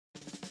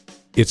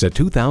It's a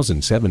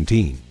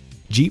 2017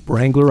 Jeep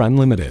Wrangler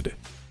Unlimited.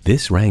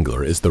 This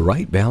Wrangler is the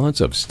right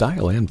balance of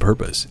style and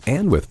purpose,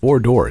 and with 4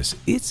 doors,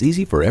 it's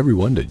easy for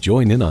everyone to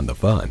join in on the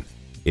fun.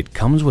 It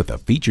comes with the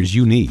features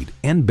you need,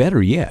 and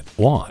better yet,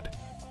 want.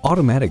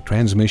 Automatic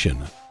transmission,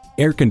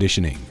 air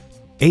conditioning,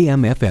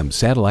 AM/FM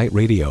satellite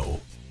radio,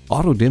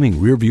 auto-dimming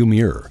rearview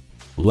mirror,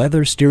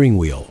 leather steering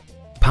wheel,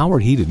 power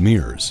heated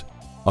mirrors,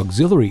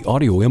 auxiliary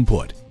audio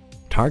input,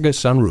 Targa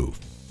sunroof,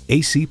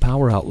 AC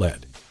power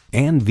outlet,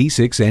 and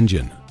V6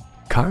 engine.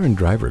 Car and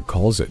Driver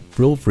calls it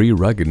thrill-free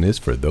ruggedness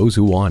for those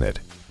who want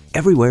it.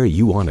 Everywhere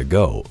you want to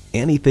go,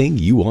 anything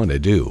you want to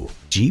do,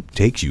 Jeep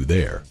takes you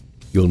there.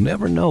 You'll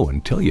never know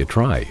until you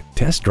try.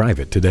 Test drive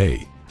it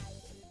today.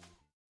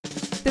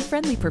 The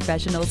friendly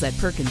professionals at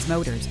Perkins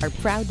Motors are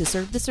proud to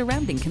serve the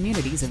surrounding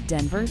communities of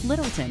Denver,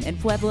 Littleton, and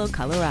Pueblo,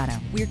 Colorado.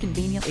 We're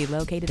conveniently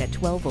located at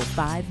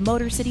 1205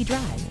 Motor City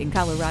Drive in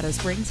Colorado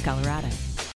Springs, Colorado.